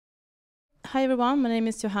Hi everyone, my name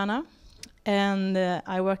is Johanna, and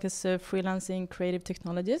I work as a freelancing creative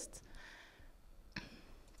technologist.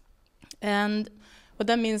 And what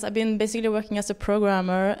that means, I've been basically working as a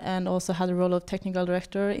programmer and also had the role of technical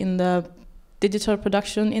director in the digital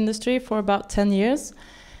production industry for about 10 years.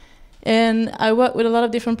 And I work with a lot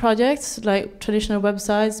of different projects, like traditional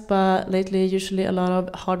websites, but lately usually a lot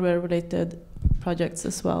of hardware-related projects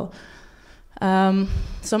as well.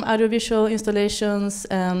 Some audiovisual installations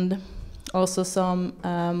and also some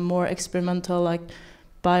more experimental, like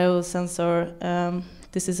biosensor.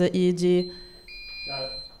 This is an EEG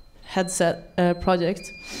headset project.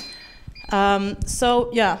 So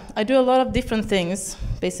yeah, I do a lot of different things,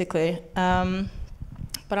 basically.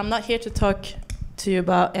 But I'm not here to talk to you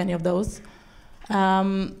about any of those.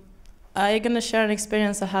 I'm going to share an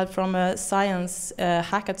experience I had from a science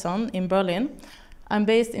hackathon in Berlin. I'm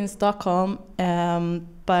based in Stockholm,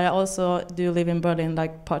 but I also do live in Berlin,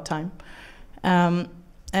 like part-time. Okay,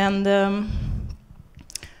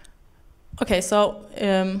 so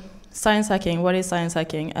science hacking, what is science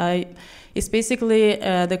hacking? It's basically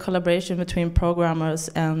the collaboration between programmers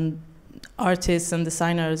and artists and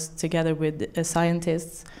designers together with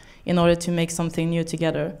scientists in order to make something new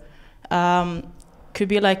together. Could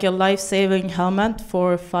be like a life-saving helmet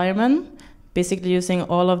for firemen, basically using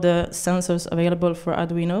all of the sensors available for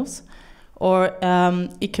Arduinos. Or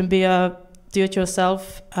it can be a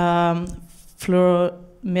do-it-yourself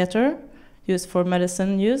fluorometer used for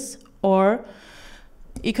medicine use. Or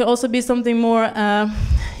it could also be something more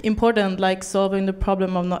important, like solving the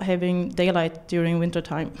problem of not having daylight during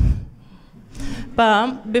wintertime.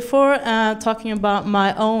 But before talking about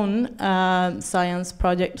my own science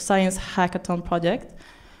hackathon project,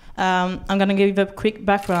 I'm going to give a quick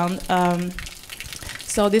background.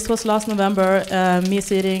 So this was last November, me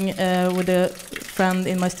sitting with a friend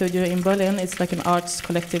in my studio in Berlin. It's like an arts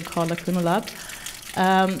collective called Lacuna Lab.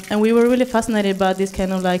 And we were really fascinated by this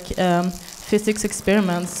kind of like physics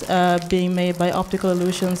experiments being made by optical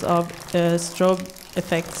illusions of strobe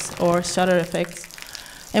effects or shutter effects.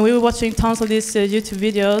 And we were watching tons of these YouTube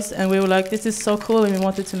videos, and we were like, this is so cool, and we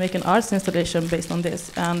wanted to make an arts installation based on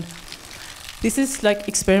this. And this is like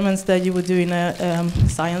experiments that you would do in a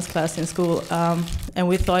science class in school. And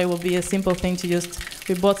we thought it would be a simple thing to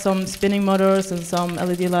we bought some spinning motors and some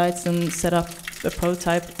LED lights and set up a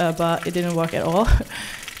prototype, but it didn't work at all.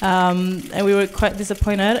 And we were quite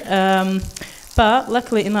disappointed. But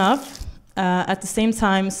luckily enough, at the same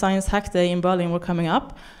time, Science Hack Day in Berlin were coming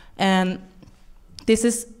up. And this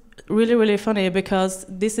is really, really funny because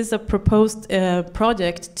this is a proposed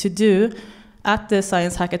project to do at the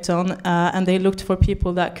Science Hackathon, and they looked for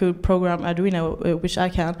people that could program Arduino, which I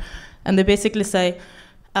can. And they basically say,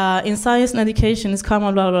 in science and education is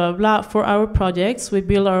common, blah, blah, blah, blah. For our projects, we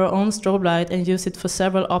build our own strobe light and use it for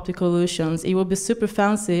several optical illusions. It would be super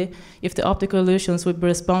fancy if the optical illusions would be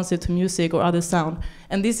responsive to music or other sound.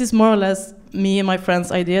 And this is more or less me and my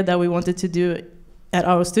friend's idea that we wanted to do at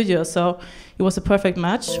our studio. So it was a perfect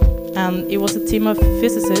match. And it was a team of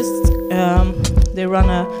physicists. They run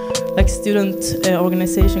a student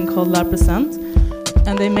organization called Lab Present.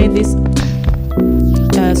 And they made this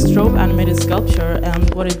strobe animated sculpture, and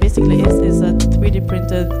what it basically is a 3D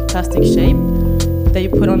printed plastic shape that you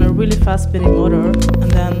put on a really fast spinning motor,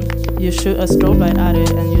 and then you shoot a strobe light at it,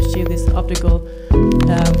 and you achieve this optical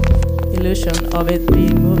illusion of it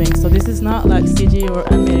being moving. So this is not like CG or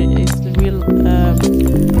animated; it's the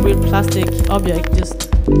real plastic object just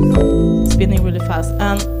spinning really fast.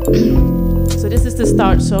 And so this is the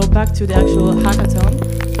start. So back to the actual hackathon.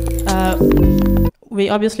 We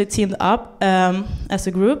obviously teamed up as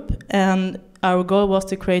a group, and our goal was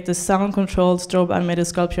to create a sound-controlled strobe animated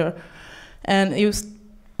sculpture. And it was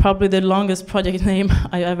probably the longest project name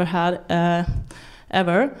I ever had,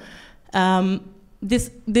 ever.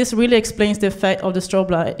 This really explains the effect of the strobe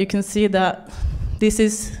light. You can see that this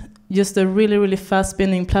is just a really, really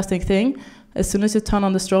fast-spinning plastic thing. As soon as you turn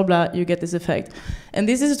on the strobe light, you get this effect. And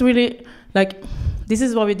this is really, this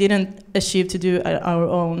is what we didn't achieve to do at our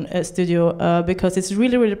own studio, because it's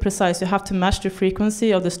really, really precise. You have to match the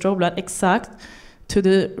frequency of the strobe light exact to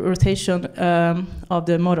the rotation of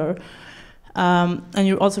the motor. And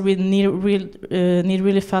you also need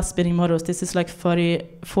really fast spinning motors. This is like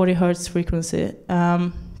 40 hertz frequency.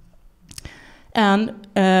 And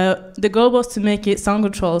the goal was to make it sound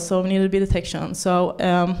control, so we needed beat detection. So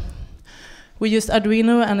we used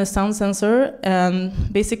Arduino and a sound sensor, and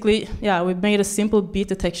basically, yeah, we made a simple beat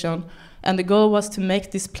detection. And the goal was to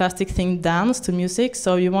make this plastic thing dance to music.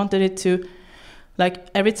 So you wanted it to, like,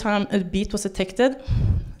 every time a beat was detected,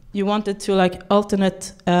 you wanted to like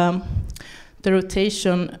alternate the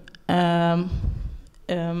rotation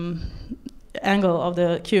angle of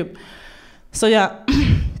the cube. So yeah,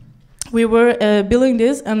 we were building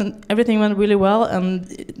this, and everything went really well. And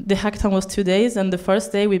the hackathon was 2 days, and the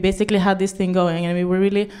first day we basically had this thing going, and we were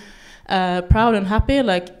really proud and happy.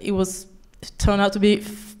 Like it turned out to be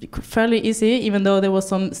fairly easy, even though there was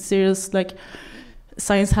some serious like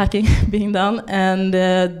science hacking being done, and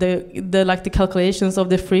the calculations of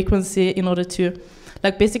the frequency in order to,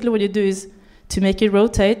 like, basically what you do is to make it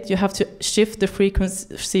rotate, you have to shift the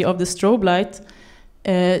frequency of the strobe light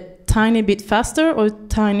a tiny bit faster or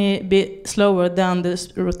tiny bit slower than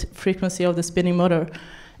the frequency of the spinning motor.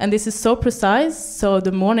 And this is so precise. So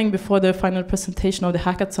the morning before the final presentation of the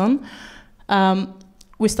hackathon,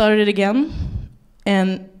 we started it again,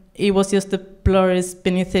 and it was just a blurry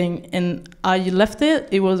spinning thing, and I left it,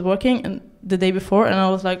 it was working, and the day before, and I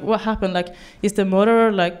was like, what happened? Like, is the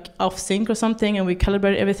motor like off sync or something? And we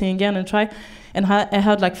calibrated everything again and tried, and I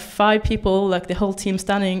had like 5 people, like the whole team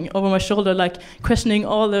standing over my shoulder, like questioning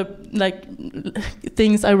all the like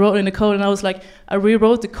things I wrote in the code, and I was like, I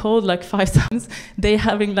rewrote the code like 5 times, they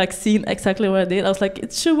having like seen exactly what I did. I was like,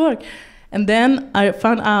 it should work. And then I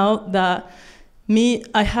found out that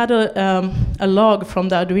I had a log from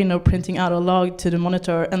the Arduino printing out a log to the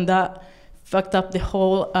monitor, and that fucked up the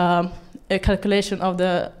whole calculation of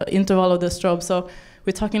the interval of the strobe. So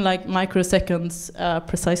we're talking like microseconds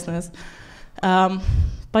preciseness.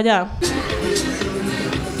 But yeah.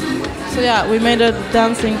 So yeah, we made a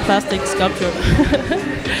dancing plastic sculpture.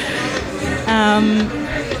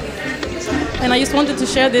 And I just wanted to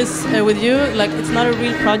share this with you. Like, it's not a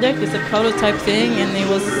real project, it's a prototype thing, and it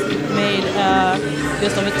was made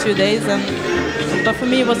just over 2 days. But for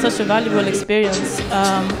me, it was such a valuable experience.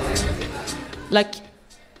 Like,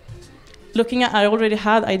 looking at, I already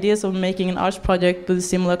had ideas of making an arts project with a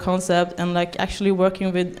similar concept, and like actually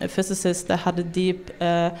working with a physicist that had a deep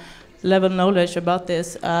level knowledge about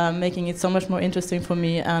this, making it so much more interesting for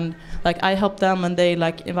me. And like I helped them, and they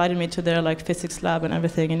like invited me to their like physics lab and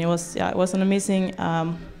everything, and it was an amazing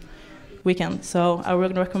weekend. So I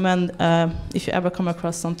would recommend if you ever come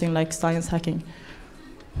across something like science hacking.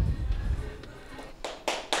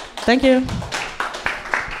 Thank you.